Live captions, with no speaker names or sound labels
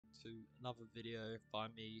to another video by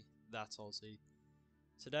me, That's Aussie.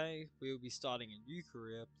 Today we will be starting a new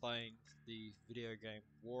career playing the video game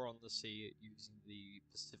War on the Sea using the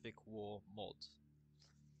Pacific War mods.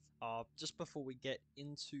 Just before we get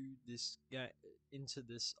into this,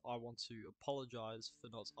 I want to apologize for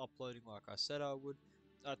not uploading like I said I would.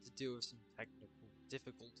 I had to deal with some technical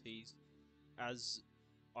difficulties, as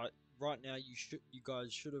right now you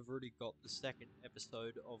guys should have already got the second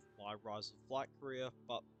episode of my Rise of Flight career,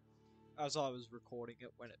 but as I was recording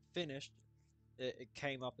it, when it finished, it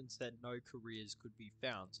came up and said no careers could be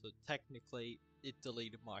found, so technically it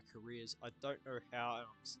deleted my careers. I don't know how, and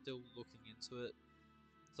I'm still looking into it,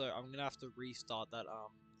 so I'm gonna have to restart that.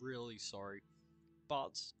 I'm really sorry,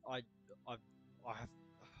 but I've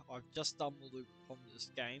just stumbled upon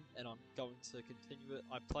this game and I'm going to continue it.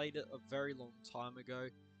 I played it a very long time ago,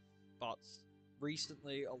 but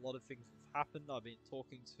recently a lot of things have happened. I've been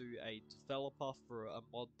talking to a developer for a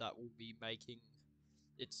mod that will be making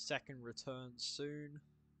its second return soon,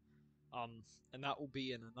 and that will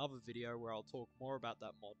be in another video where I'll talk more about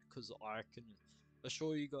that mod, because I can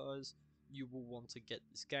assure you guys you will want to get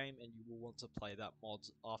this game and you will want to play that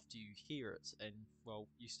mod after you hear it and, well,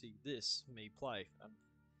 you see this me play. And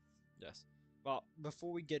yes, but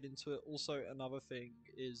before we get into it, also another thing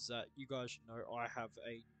is that you guys should know I have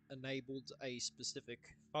enabled a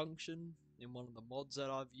specific function in one of the mods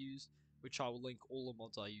that I've used, which I will link all the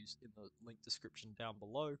mods I use in the link description down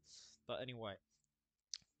below. But anyway,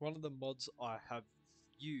 one of the mods I have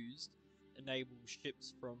used enables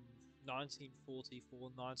ships from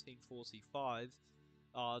 1944-1945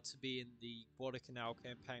 to be in the Guadalcanal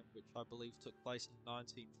campaign, which I believe took place in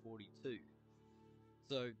 1942.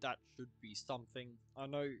 So that should be something. I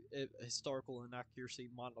know historical inaccuracy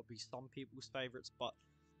might not be some people's favourites, but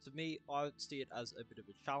to me, I would see it as a bit of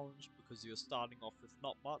a challenge, because you're starting off with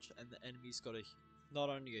not much, and the enemy's got not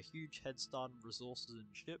only a huge head start in resources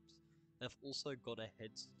and ships, they've also got a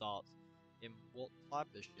head start in what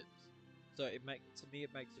type of ships. So to me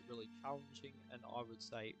it makes it really challenging, and I would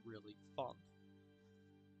say really fun.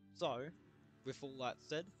 So, with all that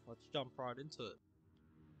said, let's jump right into it.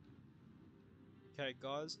 Okay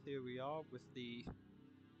guys, here we are with the,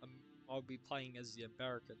 I'll be playing as the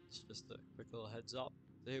Americans, just a quick little heads up.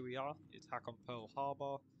 So here we are, the attack on Pearl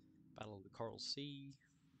Harbor, Battle of the Coral Sea,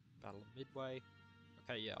 Battle of Midway.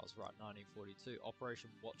 Okay, yeah, I was right, 1942,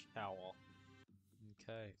 Operation Watchtower.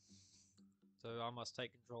 Okay, so I must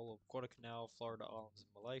take control of Guadalcanal, Florida Islands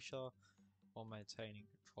and Malaysia, while maintaining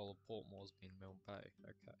control of Port Moresby and Milne Bay.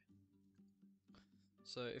 Okay.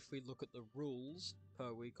 So if we look at the rules,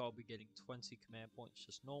 per week I'll be getting 20 command points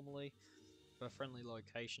just normally, per friendly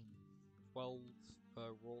location 12,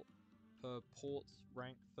 per port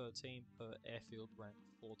rank 13, per airfield rank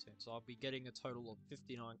 14. So I'll be getting a total of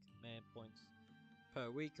 59 command points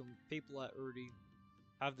per week, and people that already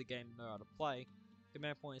have the game and know how to play,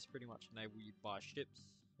 command points pretty much enable you to buy ships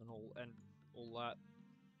and all that.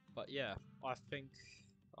 But yeah, I think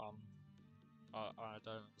I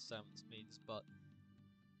don't understand what this means, but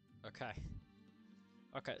okay.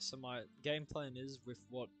 Okay, so my game plan is with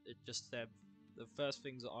what it just said. The first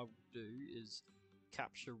things that I will do is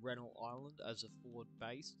capture Rennell Island as a forward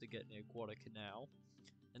base to get near Guadalcanal,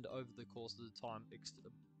 and over the course of the time,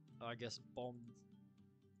 I guess,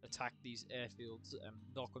 attack these airfields and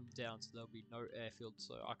knock them down so there'll be no airfield,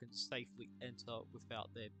 so I can safely enter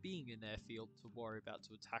without there being an airfield to worry about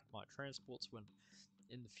to attack my transports when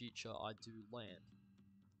in the future I do land.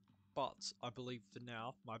 But I believe for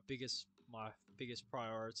now my biggest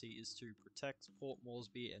priority is to protect Port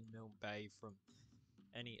Moresby and Milne Bay from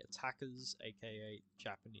any attackers, aka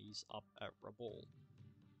Japanese, up at Rabaul.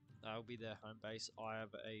 That'll be their home base. I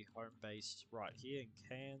have a home base right here in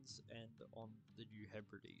Cairns and on the New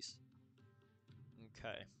Hebrides.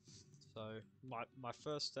 Okay, so my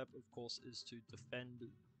first step, of course, is to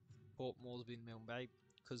defend Port Moresby and Milne Bay,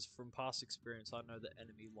 because from past experience I know the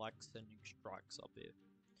enemy likes sending strikes up here.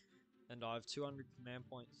 And I have 200 command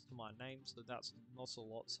points to my name, so that's not a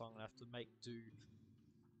lot, so I'm going to have to make do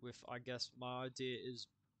with, I guess my idea is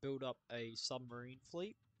build up a submarine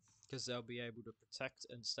fleet, because they'll be able to protect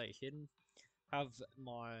and stay hidden. Have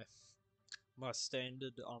my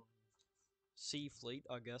standard sea fleet,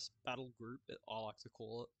 I guess, battle group, I like to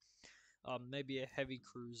call it. Maybe a heavy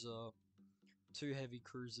cruiser, 2 heavy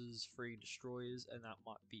cruisers, 3 destroyers, and that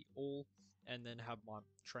might be all. And then have my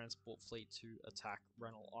transport fleet to attack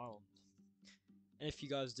Rennell Island. And if you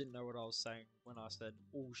guys didn't know what I was saying when I said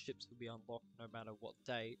all ships will be unlocked no matter what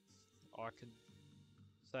date, I can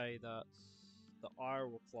say that the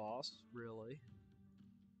Iowa class, really,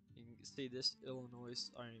 you can see this,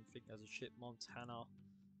 Illinois, I don't even think has a ship, Montana,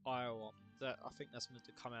 Iowa. That I think that's meant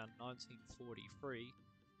to come out in 1943,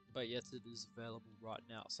 but yet it is available right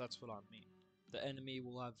now. So that's what I mean. The enemy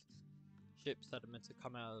will have ships that are meant to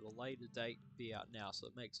come out at a later date be out now, so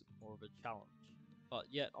it makes it more of a challenge. But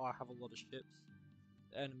yet I have a lot of ships.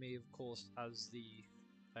 The enemy, of course, has the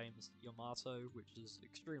famous Yamato, which is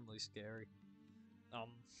extremely scary.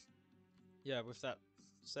 Yeah, with that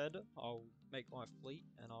said, I'll make my fleet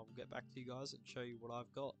and I'll get back to you guys and show you what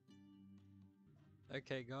I've got.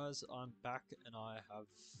 Okay guys, I'm back and I have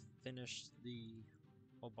finished the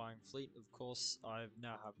buying fleet. Of course, I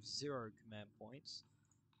now have 0 command points.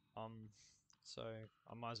 So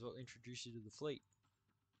I might as well introduce you to the fleet.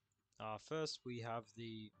 First we have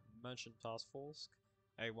the Merchant Task Force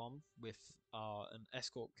A1 with an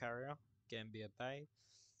escort carrier, Gambier Bay,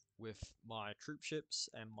 with my troop ships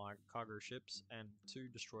and my cargo ships, and 2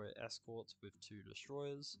 destroyer escorts with 2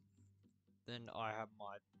 destroyers. Then I have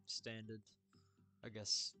my standard, I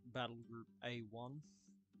guess, battle group A1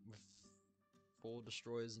 with 4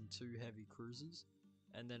 destroyers and 2 heavy cruisers.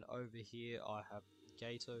 And then over here I have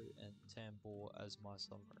Gato and Tambor as my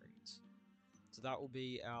submarines. So that will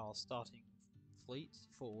be our starting fleet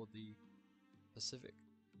for the Pacific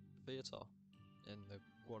Theater in the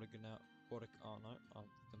Guadalcanal. Oh no, I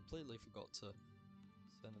completely forgot to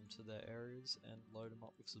send them to their areas and load them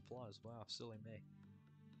up with supplies. Wow, silly me.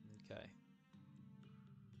 Okay.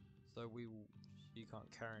 So she can't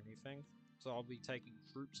carry anything. So I'll be taking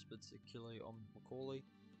troops, particularly on Macaulay.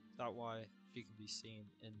 That way she can be seen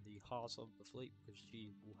in the heart of the fleet because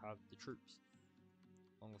she will have the troops.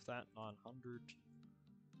 Along with that, 900.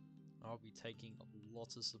 I'll be taking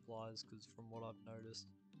lots of supplies because from what I've noticed,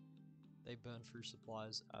 they burn through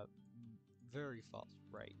supplies at very fast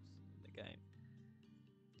rates in the game.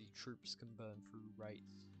 The troops can burn through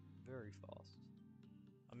rates very fast.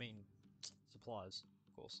 I mean, supplies,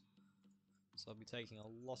 of course. So I'll be taking a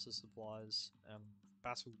lot of supplies.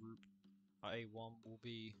 Battle group A1 will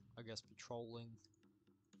be, I guess, patrolling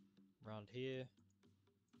around here.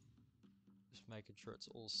 Just making sure it's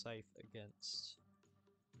all safe against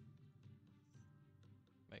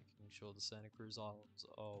making sure the Santa Cruz Islands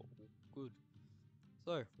are all good.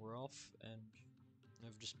 So we're off and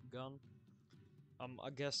have just begun. I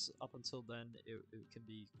guess up until then it can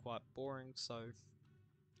be quite boring, so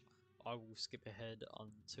I will skip ahead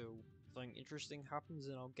until something interesting happens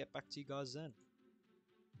and I'll get back to you guys then.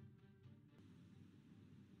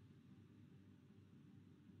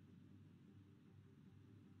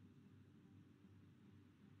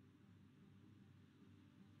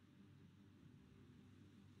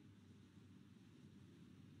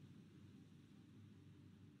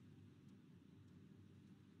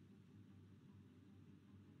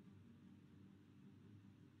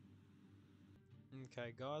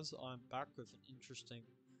 Okay guys, I'm back with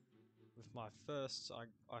my first, I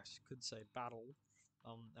could say, battle.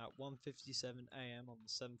 At 1:57 AM on the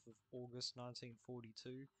 7th of August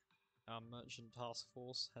 1942, our merchant task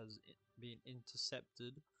force has been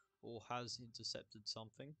intercepted, or has intercepted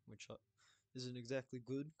something, which isn't exactly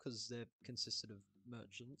good because they're consisted of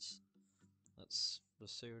merchants. Let's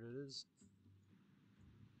see what it is.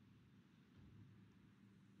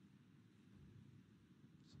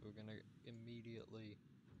 So we're gonna immediately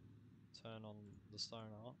turn on the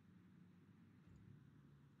sonar.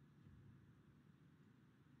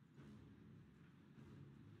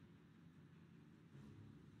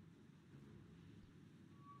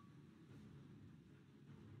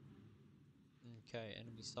 Okay,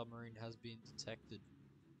 enemy submarine has been detected.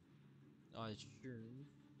 I assume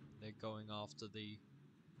they're going after the...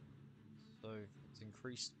 So, it's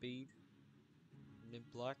increased speed.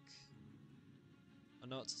 Mid-black. I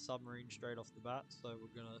know it's a submarine straight off the bat, so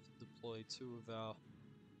we're gonna deploy two of our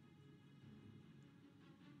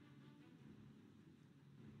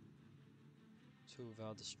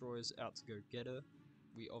destroyers out to go get her.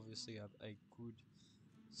 We obviously have a good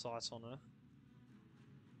sight on her.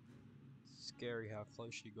 Scary how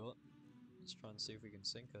close she got. Let's try and see if we can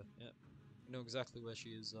sink her. Yep. We know exactly where she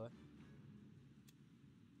is though.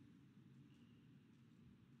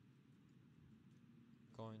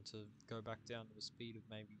 Going to go back down to a speed of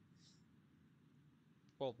maybe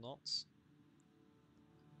 12 knots.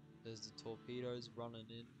 There's the torpedoes running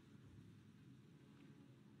in.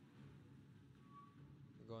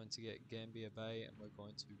 We're going to get Gambier Bay and we're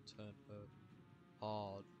going to turn her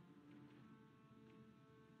hard.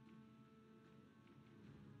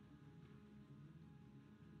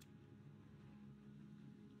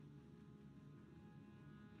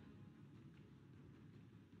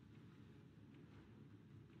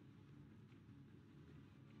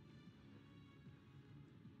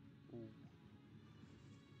 Ooh.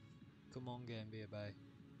 Come on, Gambier Bay.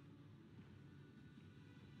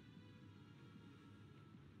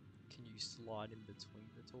 Can you slide in between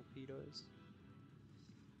the torpedoes?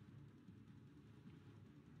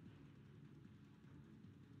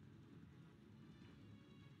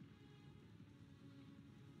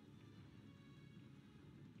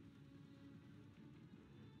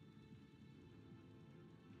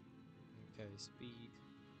 Okay, speed.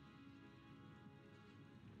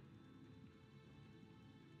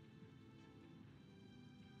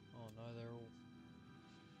 Oh no, they're all...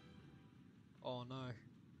 Oh no.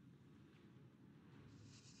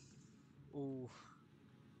 Ooh.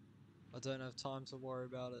 I don't have time to worry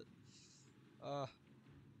about it.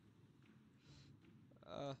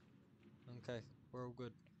 Okay, we're all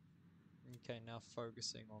good. Okay, now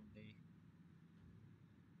focusing on the...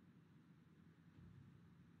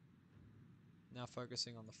 Now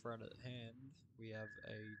focusing on the threat at hand, we have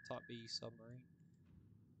a Type B submarine.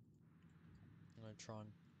 I'm gonna try and...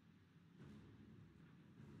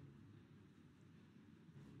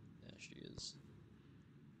 There she is.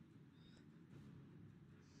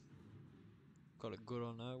 Got it good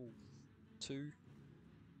on her. 2.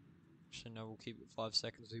 Actually, no, we'll keep it 5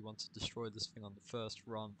 seconds. We want to destroy this thing on the first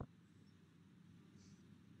run.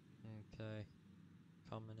 Okay.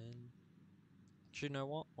 Coming in. Actually, you know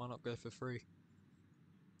what? Why not go for 3?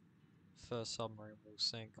 First submarine will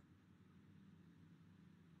sink.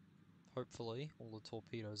 Hopefully, all the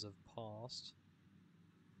torpedoes have passed.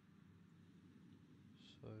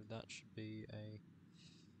 So that should be a...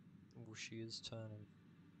 Oh, she is turning.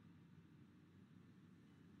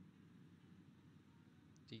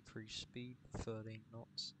 Decrease speed, 13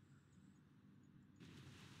 knots.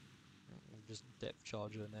 We'll just depth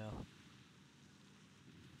charge her now.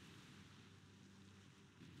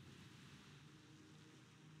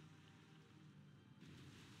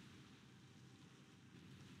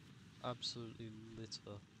 Absolutely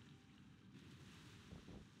litter.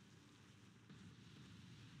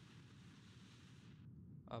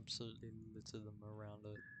 Absolutely litter them around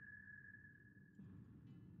her.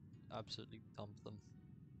 Absolutely dump them.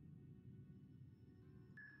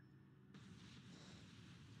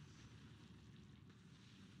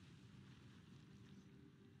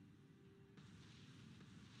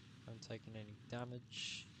 Haven't taken any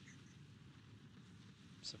damage.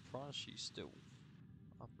 I'm surprised she's still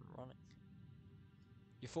up and running.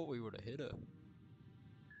 You thought we would have hit her.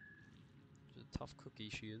 She's a tough cookie,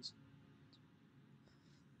 she is.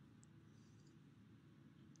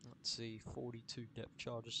 Let's see, 42 depth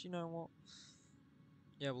charges. You know what?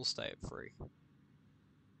 Yeah, we'll stay at 3.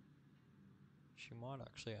 She might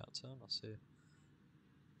actually outturn us here.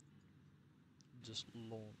 Just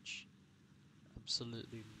launch.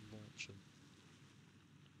 Absolutely launch them.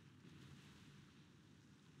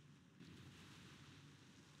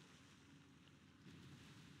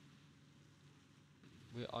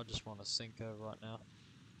 I just want to sink her right now.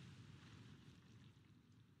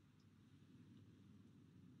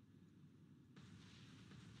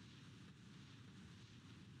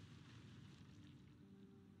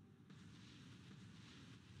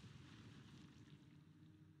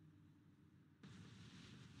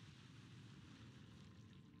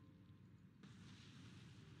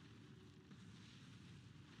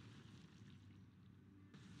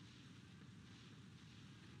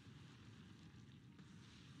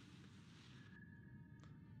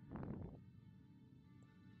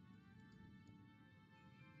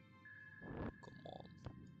 Come on.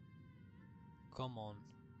 Come on.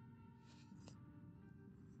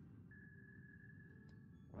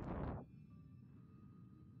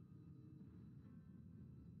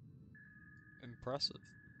 Impressive.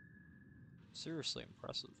 Seriously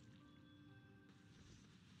impressive.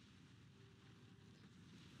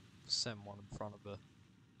 Send one in front of her.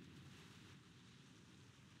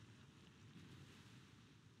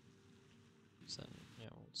 Send, yeah,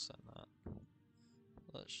 we'll send that.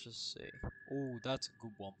 Let's just see. Oh, that's a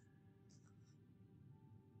good one.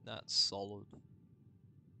 That's solid.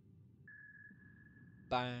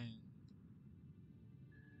 Bang.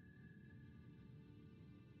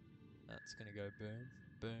 That's gonna go boom,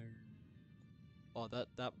 boom. Oh,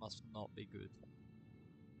 that must not be good.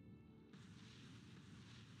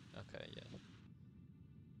 Okay, yeah.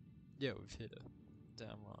 Yeah, we've hit her. Damn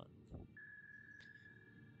right.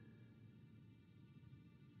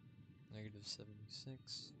 Negative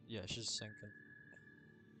 76. Yeah, she's sinking.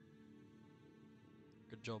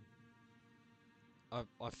 Good job.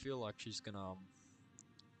 I feel like she's gonna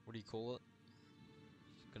what do you call it?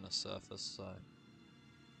 She's gonna surface, so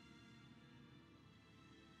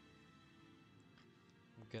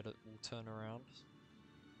we'll get it. We'll turn around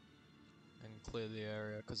and clear the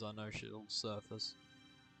area because I know she'll surface.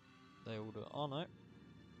 They all do. Oh no.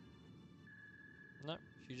 No,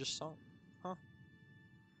 She just sunk. Huh.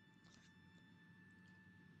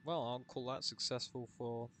 Well, I'll call that successful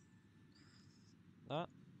for that.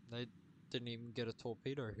 They didn't even get a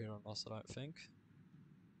torpedo hit on us, I don't think.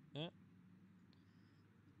 Yeah.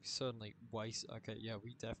 We certainly waste. Okay, yeah,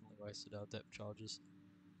 we definitely wasted our depth charges.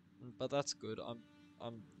 But that's good.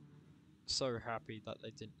 I'm so happy that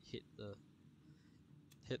they didn't hit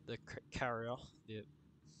the carrier. Yeah.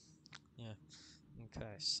 Yeah.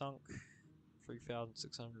 Okay, sunk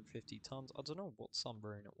 3,650 tons. I don't know what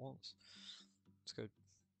submarine it was. Let's go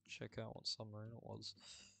check out what submarine it was.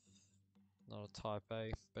 Not a Type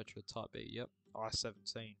A. Bet you a Type B. Yep.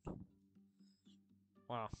 I-17.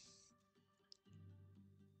 Wow.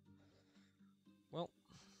 Well,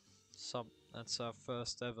 that's our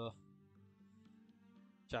first ever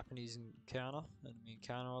Japanese encounter, enemy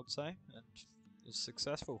encounter, I'd say, and it was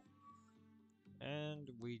successful. And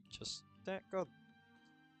we just, thank God.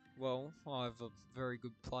 Well, I have a very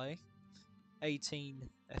good play. 18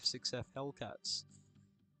 F6F Hellcats.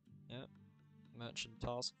 Yep. Merchant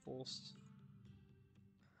Task Force.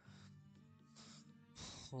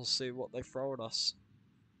 We'll see what they throw at us.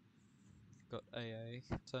 Got AA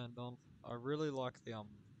turned on. I really like the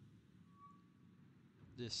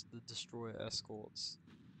the destroyer escorts.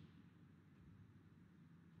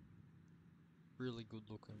 Really good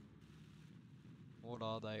looking. What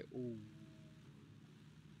are they? Ooh.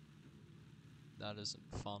 That isn't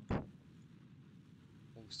fun.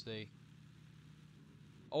 We'll see.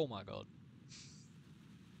 Oh my god.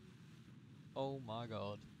 Oh my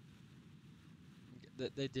god.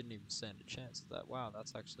 They didn't even stand a chance at that. Wow,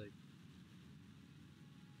 that's actually...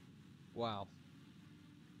 Wow.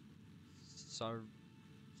 So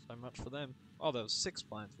much for them. Oh, there was 6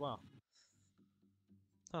 planes. Wow.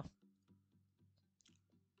 Huh.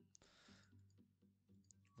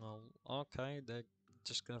 Well, okay, they're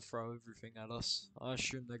just gonna throw everything at us. I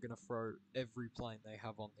assume they're gonna throw every plane they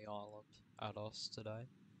have on the island at us today.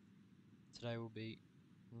 Today will be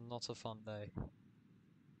not a fun day.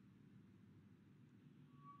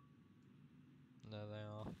 There they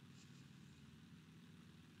are.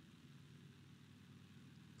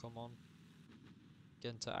 Come on.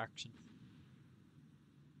 Get into action.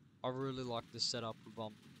 I really like this setup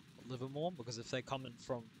of Livermore, because if they come in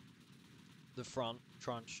from the front,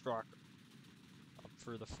 try and strike up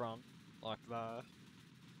through the front like that,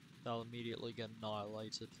 they'll immediately get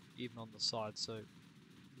annihilated, even on the side. So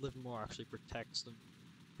Livermore actually protects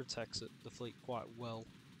the fleet quite well.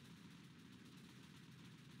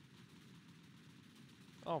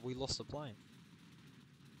 Oh, we lost a plane.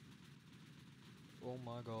 Oh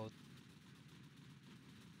my god.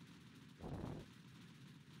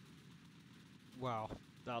 Wow,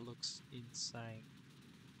 that looks insane.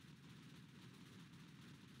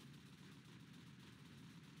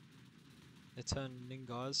 They're turning in,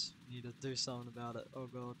 guys. We need to do something about it. Oh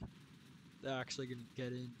god. They're actually gonna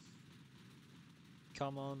get in.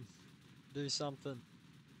 Come on. Do something.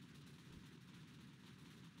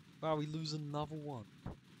 Wow, we lose another one.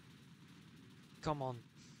 Come on.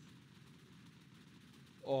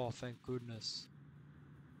 Oh, thank goodness.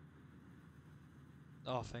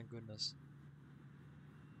 Oh, thank goodness.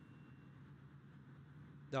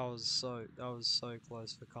 That was so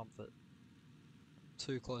close for comfort.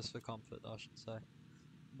 Too close for comfort, I should say.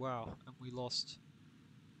 Wow, and we lost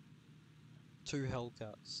 2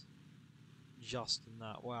 Hellcats. Just in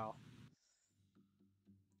that, wow.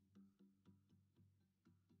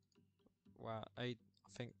 Wow, 8, I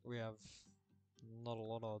think we have not a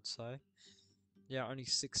lot, I'd say. Yeah, only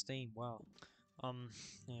 16, wow.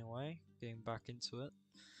 Anyway, getting back into it.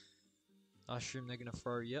 I assume they're gonna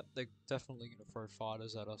throw, yep, they're definitely gonna throw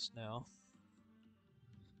fighters at us now.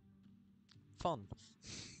 Fun.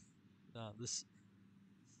 Nah, this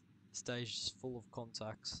stage is full of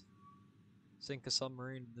contacts. Sink a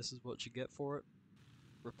submarine, and this is what you get for it.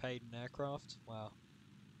 Repaid an aircraft, wow.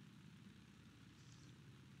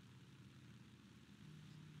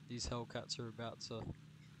 These Hellcats are about to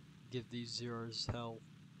give these Zeros hell.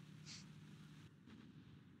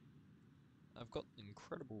 I've got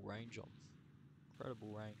incredible range on.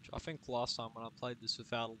 Incredible range. I think last time when I played this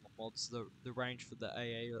without all the mods, the range for the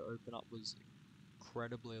AA to open up was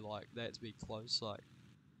incredibly, like, they had to be close, like,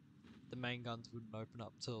 the main guns wouldn't open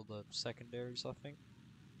up till the secondaries, I think,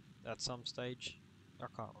 at some stage. I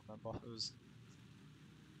can't remember. It was...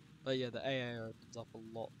 But yeah, the AA opens up a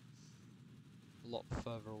lot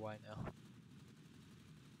further away now.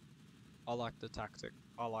 I like the tactic.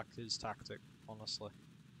 I like his tactic, honestly.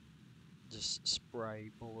 Just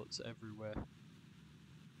spray bullets everywhere.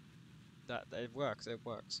 It works,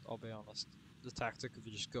 I'll be honest. The tactic of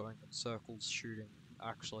just going in circles shooting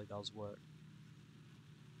actually does work.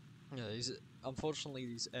 Yeah, unfortunately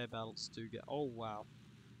these air battles do get. Oh wow,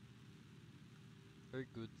 very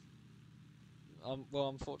good. Well,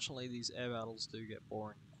 unfortunately these air battles do get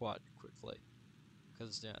boring quite quickly,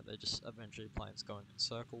 because yeah, they're just eventually planes going in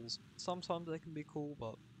circles. Sometimes they can be cool,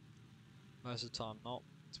 but most of the time not.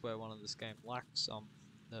 It's where one of this game lacks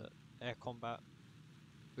the air combat,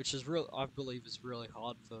 which is real. I believe is really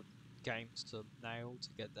hard for games to nail, to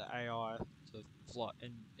get the AI to fly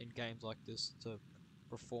in games like this to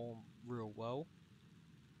perform real well.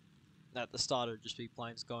 At the start it'd just be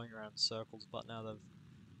planes going around in circles, but now they've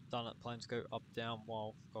done it, planes go up down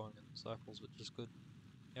while going in circles, which is good.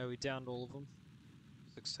 Yeah, we downed all of them.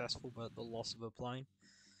 Successful, but the loss of a plane.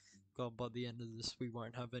 God, by the end of this we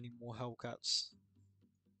won't have any more Hellcats.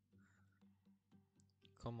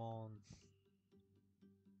 Come on.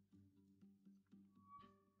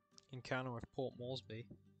 Encounter with Port Moresby.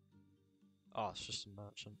 Oh, it's just a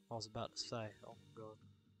merchant. I was about to say, oh my god.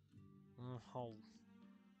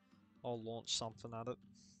 I'll launch something at it.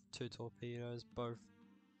 2 torpedoes, both.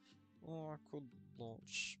 Oh, I could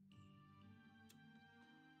launch.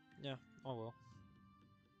 Yeah, I will.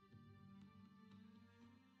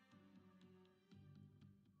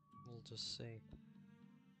 We'll just see.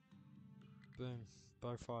 Boom,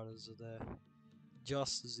 both fighters are there.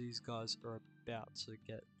 Just as these guys are about to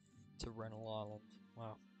get to Rennell Island.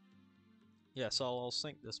 Wow. Yeah, so I'll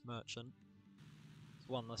sink this merchant. It's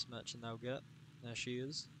one less merchant they'll get. There she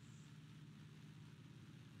is.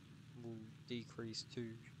 We'll decrease to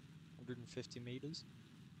 150 meters.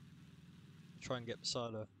 Try and get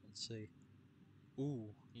beside her and see. Ooh,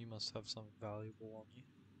 you must have something valuable on you.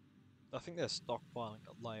 I think they're stockpiling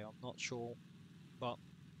at Lay, I'm not sure. But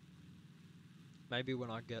maybe when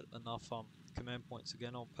I get enough command points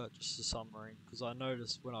again, I'll purchase the submarine. Because I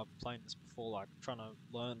noticed when I've played this before, like trying to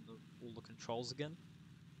learn all the controls again,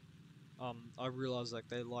 I realized like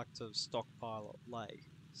they like to stockpile at Lay.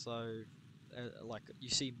 So like you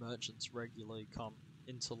see merchants regularly come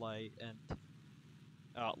into Lay and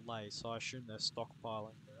out Lay, so I assume they're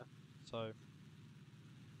stockpiling there. So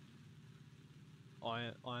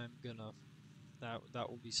I am gonna that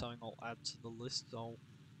will be something I'll add to the list. I'll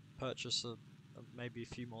purchase maybe a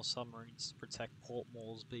few more submarines to protect Port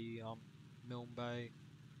Moresby, Milne Bay,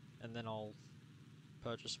 and then I'll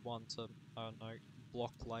purchase one to I don't know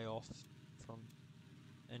block layoff from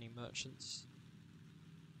any merchants.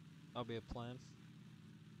 That'll be a plan.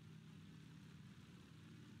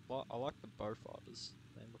 Well, I like the bow fighters.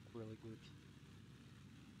 They look really good.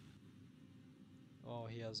 Oh,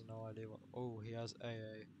 he has no idea what. Oh, he has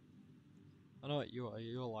AA. I know what you are.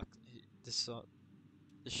 You're like this.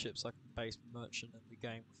 This ship's like a base merchant in the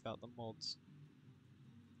game without the mods.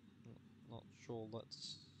 Not sure.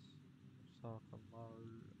 Let's.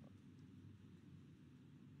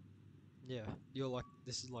 Yeah, you're like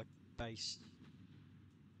this is like base.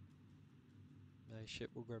 The ship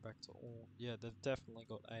will go back to all. Yeah, they've definitely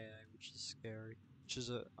got AA, which is scary. Which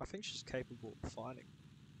is I think she's capable of fighting.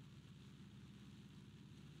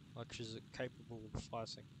 Like she's capable of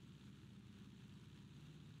fighting.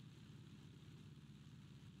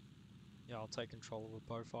 Yeah, I'll take control of a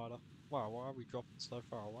bow fighter. Wow, why are we dropping so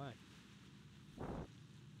far away?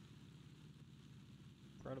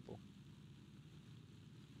 Incredible.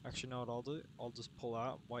 Actually, know what I'll do? I'll just pull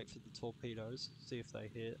out, wait for the torpedoes, see if they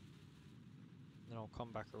hit, then I'll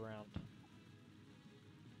come back around.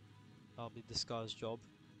 That'll be this guy's job.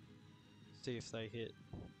 See if they hit.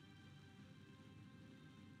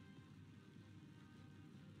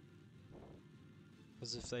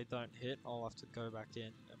 Because if they don't hit, I'll have to go back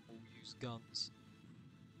in and we'll use guns.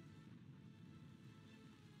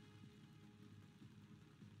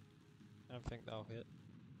 I don't think they'll hit.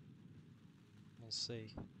 We'll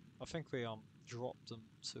see. I think we dropped them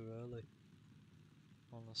too early.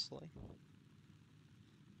 Honestly.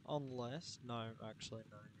 Unless no, actually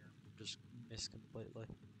no, yeah, we'll just miss completely.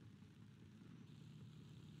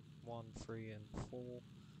 1, 3 and 4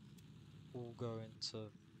 will go into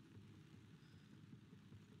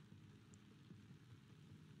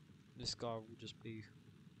this guy will just be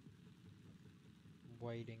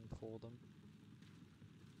waiting for them.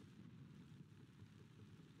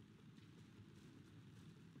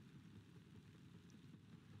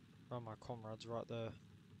 Oh, my comrade's right there.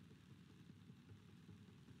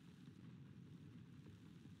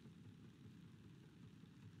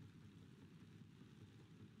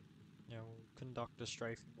 Yeah, we'll conduct a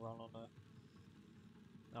strafing run on her.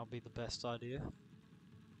 That'll be the best idea.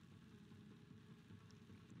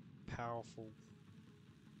 Powerful.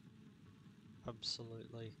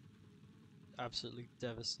 Absolutely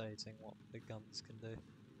devastating what the guns can do.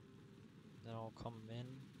 Then I'll come in.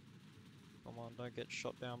 Come on. on, don't get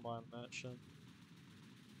shot down by a merchant.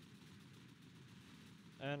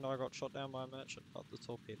 And I got shot down by a merchant, but the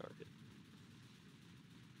torpedo hit.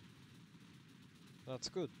 That's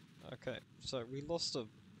good. Okay, so we lost a...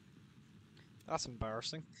 That's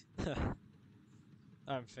embarrassing. I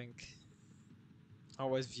don't think... I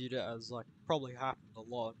always viewed it as, like, probably happened a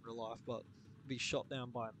lot in real life, but be shot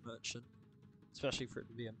down by a merchant. Especially for it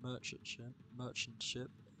to be a merchant ship.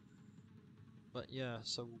 But yeah,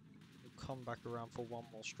 so we'll come back around for one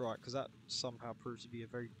more strike, because that somehow proves to be a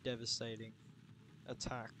very devastating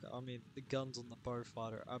attack. I mean, the guns on the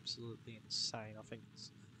Beaufighter are absolutely insane. I think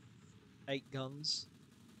it's 8 guns.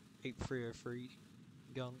 8 303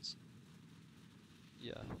 guns.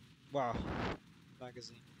 Yeah. Wow.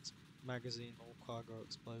 Magazine or cargo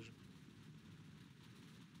explosion.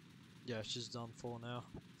 Yeah, she's done for now,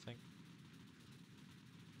 I think.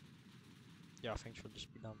 Yeah, I think she'll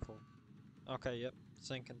just be done for. Okay, yep,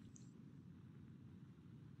 sinking.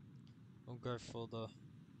 We'll go for the...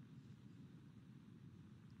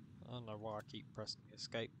 I don't know why I keep pressing the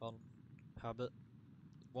escape button. Habit.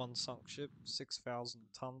 1 sunk ship, 6,000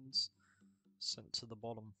 tons, sent to the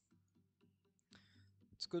bottom.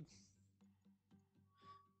 It's good.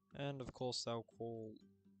 And of course they'll call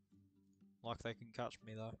like they can catch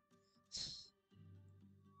me though.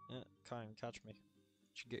 Yeah, can't even catch me.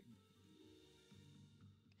 Should get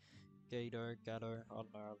Gato, I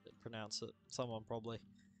don't know how to pronounce it. Someone probably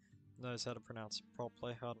knows how to pronounce it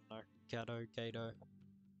properly. I don't know. Gato.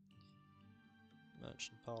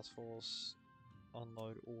 Merchant task force.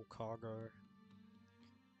 Unload all cargo.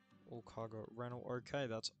 All cargo rental. Okay,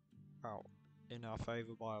 that's out in our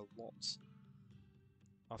favour by a lot.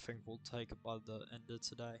 I think we'll take it by the end of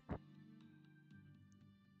today.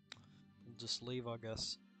 We'll just leave, I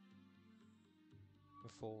guess,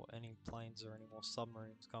 before any planes or any more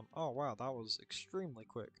submarines come. Oh wow, that was extremely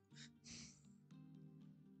quick.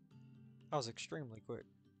 That was extremely quick.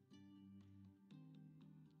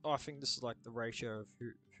 Oh, I think this is like the ratio of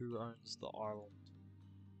who owns the island.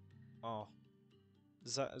 Oh,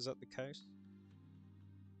 is that the case?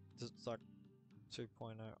 It's like 2.0.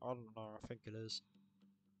 I don't know. I think it is.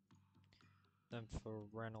 Then for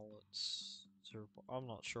rental, it's 0. I'm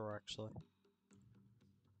not sure actually.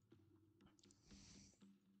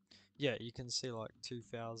 Yeah, you can see like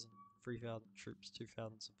 2,000, 3,000 troops,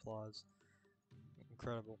 2,000 supplies.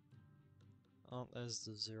 Incredible. Oh, there's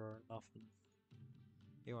the 0. Nothing.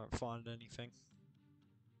 You won't find anything.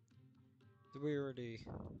 Did we already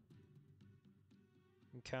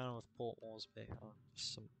encounter with Port Moresby? Oh,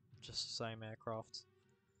 just the same aircraft.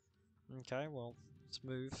 Okay, well, let's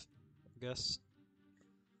move, I guess.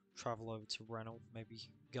 Travel over to Rennell, maybe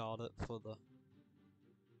guard it for the...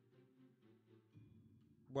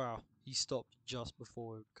 Wow, he stopped just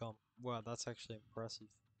before we would come. Wow, that's actually impressive.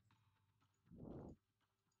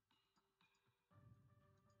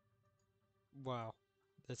 Wow,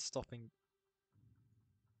 they're stopping.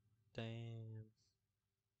 Damn.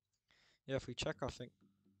 Yeah, if we check, I think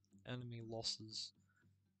enemy losses.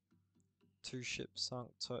 2 ships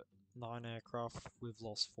sunk, 9 aircraft. We've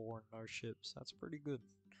lost 4 and no ships. That's pretty good.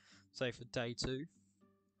 Say for day 2,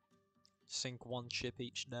 sink 1 ship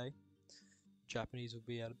each day. Japanese will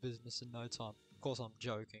be out of business in no time. Of course, I'm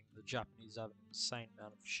joking. The Japanese have an insane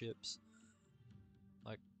amount of ships.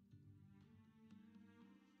 Like,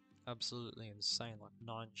 absolutely insane. Like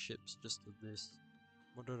 9 ships just of this.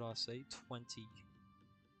 What did I say? 20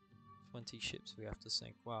 ships we have to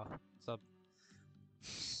sink. Wow. So,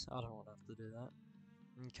 I don't want to have to do that.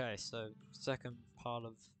 Okay, so second part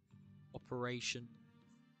of Operation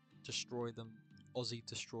Destroy Them, Aussie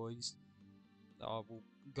Destroys. Will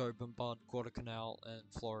go bombard Guadalcanal and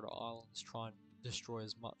Florida Islands, try and destroy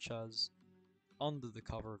as much as, under the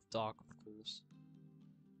cover of dark, of course.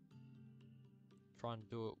 Try and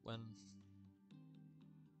do it when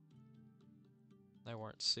they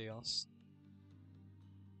won't see us.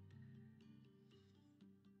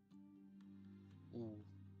 Ooh,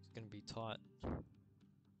 it's gonna be tight.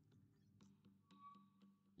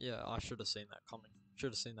 Yeah, I should have seen that coming.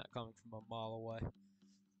 Should have seen that coming from a mile away.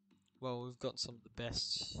 Well, we've got some of the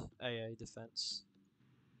best AA defense.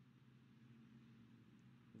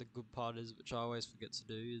 The good part is, which I always forget to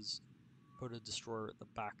do, is put a destroyer at the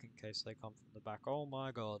back in case they come from the back. Oh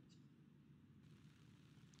my god.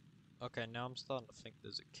 Okay, now I'm starting to think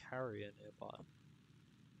there's a carrier nearby.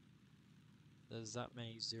 There's that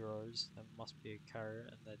many zeros, there must be a carrier,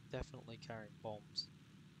 and they're definitely carrying bombs.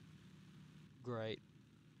 Great.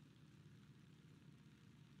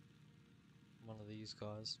 One of these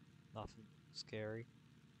guys. Nothing scary.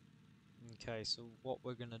 Okay, so what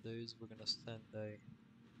we're gonna do is we're gonna send a...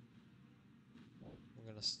 I'm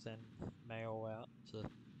gonna send Mayo out to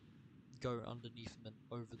go underneath them and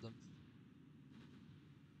over them.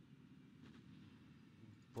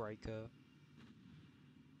 Break her.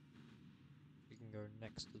 You can go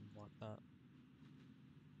next to them like that.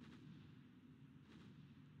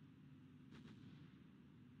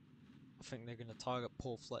 I think they're gonna target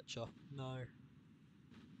poor Fletcher. No.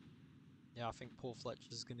 Yeah, I think poor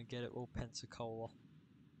Fletcher's gonna get it, or Pensacola.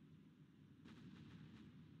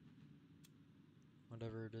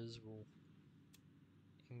 Whatever it is, we'll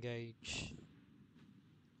engage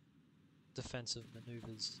defensive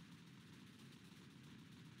maneuvers.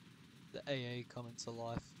 The AA coming to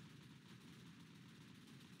life.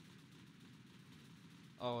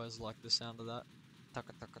 I always like the sound of that.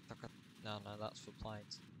 Tucka tucka tucka. No, that's for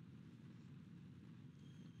planes.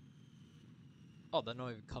 Oh, they're not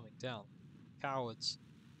even coming down. Cowards.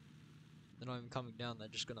 They're not even coming down, they're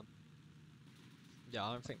just gonna... Yeah,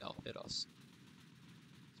 I don't think they'll hit us.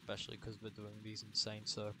 Especially because we're doing these insane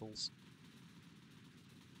circles.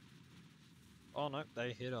 Oh no,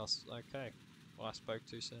 they hit us. Okay. Well, I spoke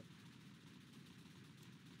too soon.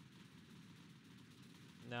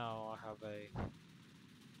 Now I have a...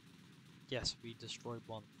 Yes, we destroyed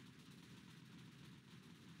one.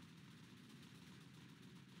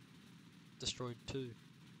 Destroyed two.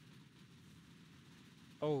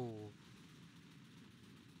 Oh.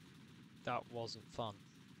 That wasn't fun.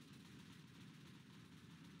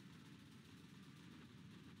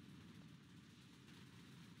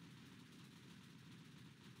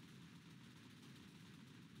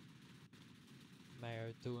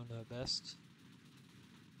 Mayo doing her best.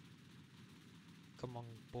 Come on,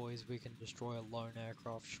 boys, we can destroy a lone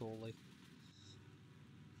aircraft, surely.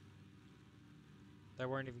 They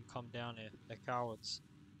won't even come down here. They're cowards.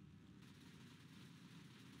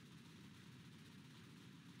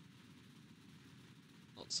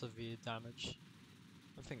 Not severe damage.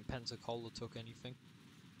 I don't think Pensacola took anything.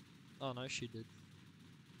 Oh no, she did.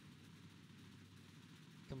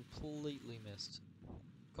 Completely missed.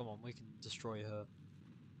 Come on, we can destroy her.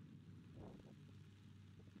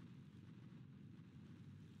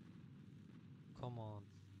 Come on.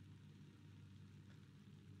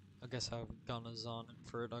 I guess our gunners aren't in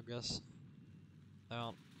for it, I guess. They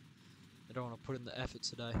aren't. They don't want to put in the effort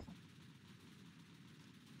today.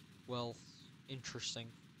 Well, interesting.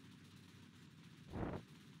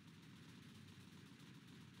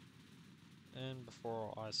 And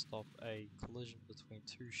before I stop a collision between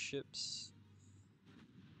two ships,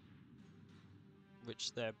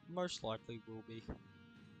 which there most likely will be.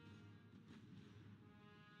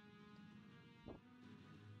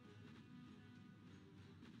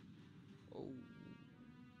 Oh,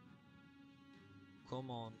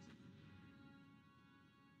 come on.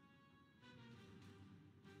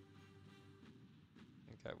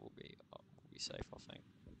 Okay, we'll be safe, I think.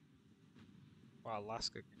 Wow,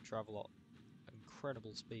 Alaska can travel at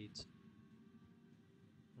incredible speeds.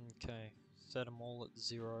 Okay, set them all at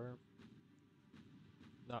 0.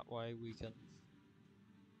 That way we can,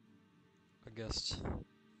 I guess,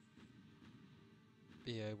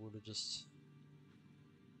 be able to just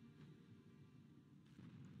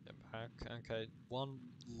get back. Okay, one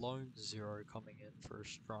lone 0 coming in for a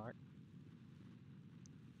strike.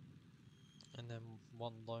 And then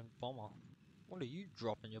one lone bomber. What are you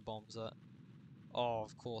dropping your bombs at? Oh,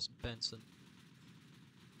 of course, Benson.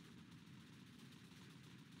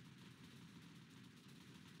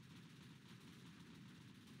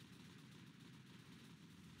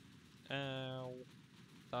 Ow.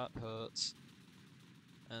 That hurts.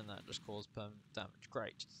 And that just caused permanent damage.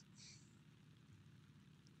 Great.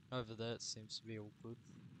 Over there it seems to be all good.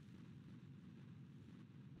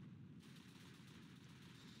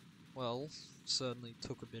 Well, certainly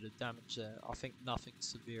took a bit of damage there. I think nothing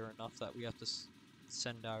severe enough that we have to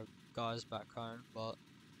send our guys back home, but...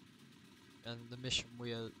 And the mission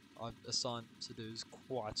I've assigned to do is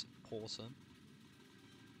quite important.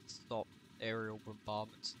 Stop aerial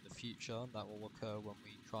bombardments in the future. That will occur when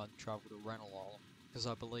we try and travel to Rennell Island. Because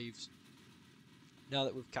I believe, now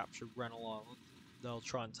that we've captured Rennell Island, they'll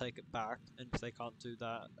try and take it back, and if they can't do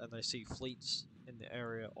that, and they see fleets in the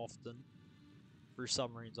area often, through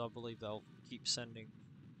submarines, I believe they'll keep sending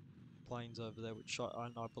planes over there, which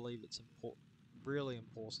I believe it's really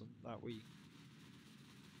important that we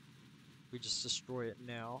just destroy it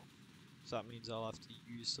now. So that means I'll have to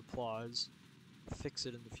use supplies to fix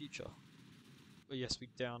it in the future. But yes, we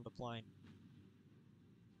downed a plane.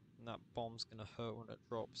 And that bomb's gonna hurt when it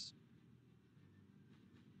drops.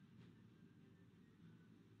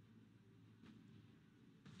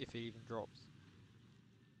 If it even drops.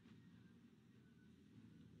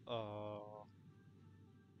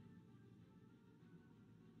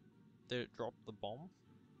 Did it drop the bomb?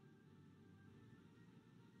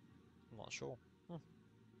 I'm not sure.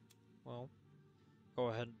 Well, go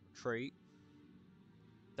ahead and retreat.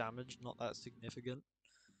 Damage, not that significant.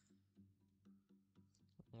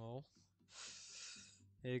 Well,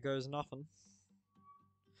 here goes nothing.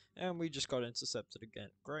 And we just got intercepted again.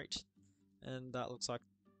 Great. And that looks like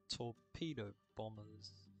torpedo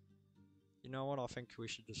bombers. You know what, I think we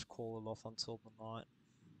should just call it off until the night.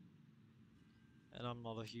 And I'm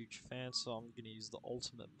not a huge fan, so I'm going to use the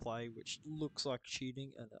ultimate play, which looks like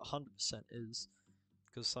cheating, and it 100% is.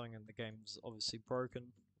 Because something in the game is obviously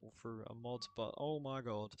broken, or through a mod, but oh my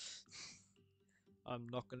god. I'm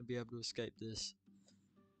not going to be able to escape this.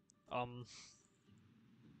 Yeah,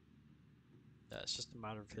 it's just a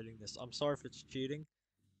matter of hitting this. I'm sorry if it's cheating,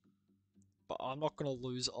 but I'm not going to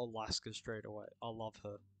lose Alaska straight away. I love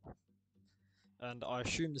her. And I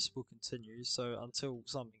assume this will continue, so until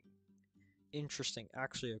something interesting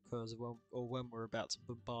actually occurs, when we're about to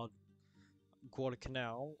bombard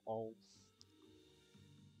Guadalcanal, I'll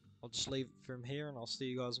just leave it from here, and I'll see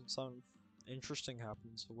you guys when something interesting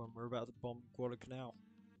happens when we're about to bomb Guadalcanal.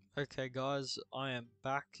 Okay guys, I am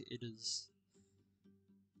back.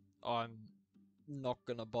 I'm not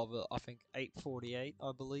gonna bother. I think 8:48,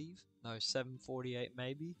 I believe. No, 7:48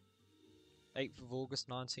 maybe. 8th of August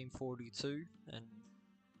 1942, and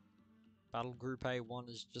Battle Group A1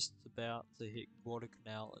 is just about to hit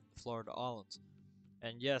Guadalcanal in the Florida Islands.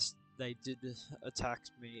 And yes, they did attack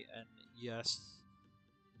me, and yes,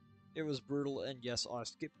 it was brutal, and yes, I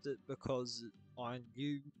skipped it because I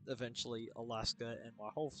knew eventually Alaska and my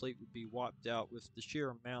whole fleet would be wiped out with the sheer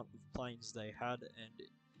amount of planes they had, and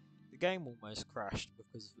the game almost crashed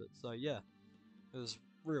because of it. So yeah, it was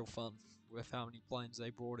real fun with how many planes they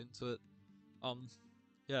brought into it.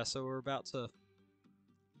 Yeah, so we're about to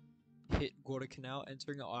hit Guadalcanal,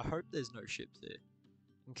 entering it. I hope there's no ships here.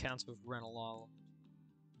 Encounter with Renal Island.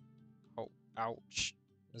 Oh, ouch.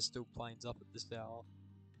 There's still planes up at this hour.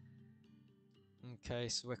 Okay,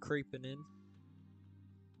 so we're creeping in.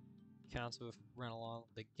 Encounter with Renal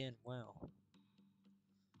Island again, wow.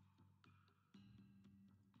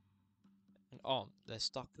 And oh, they're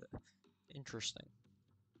stuck there. Interesting.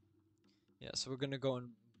 Yeah, so we're gonna go and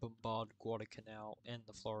bombard Guadalcanal and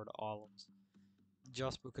the Florida Islands.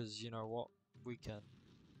 Just because, you know what, we can.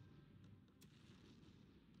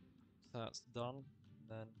 So that's done.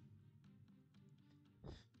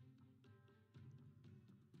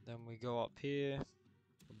 Then we go up here,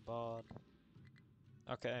 bombard.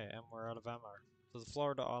 Okay, and we're out of ammo. So the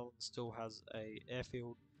Florida Island still has a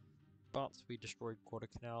airfield, but we destroyed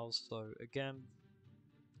Guadalcanal, so again,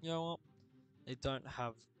 you know what, they don't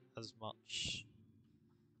have as much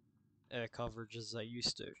air coverage as they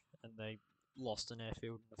used to, and they lost an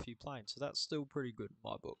airfield and a few planes, so that's still pretty good in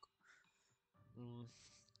my book.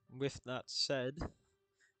 With that said,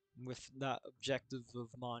 with that objective of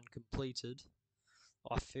mine completed,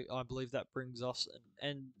 I believe that brings us an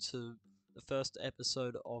end to the first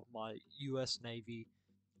episode of my US Navy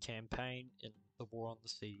campaign in the War on the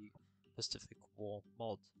Sea Pacific War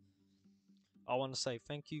mod. I want to say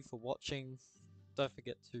thank you for watching. Don't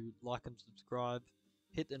forget to like and subscribe.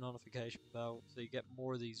 Hit the notification bell so you get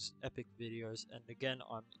more of these epic videos. And again,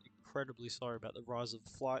 I'm incredibly sorry about the rise of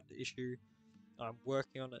flight issue. I'm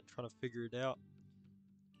working on it, trying to figure it out.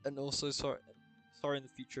 And also sorry in the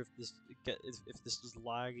future if this is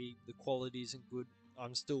laggy, the quality isn't good.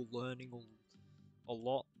 I'm still learning a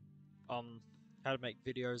lot. How to make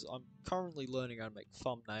videos. I'm currently learning how to make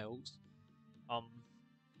thumbnails. So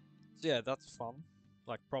yeah, that's fun.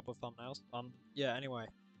 Like proper thumbnails. Yeah, anyway.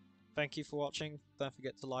 Thank you for watching. Don't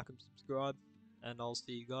forget to like and subscribe, and I'll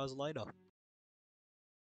see you guys later.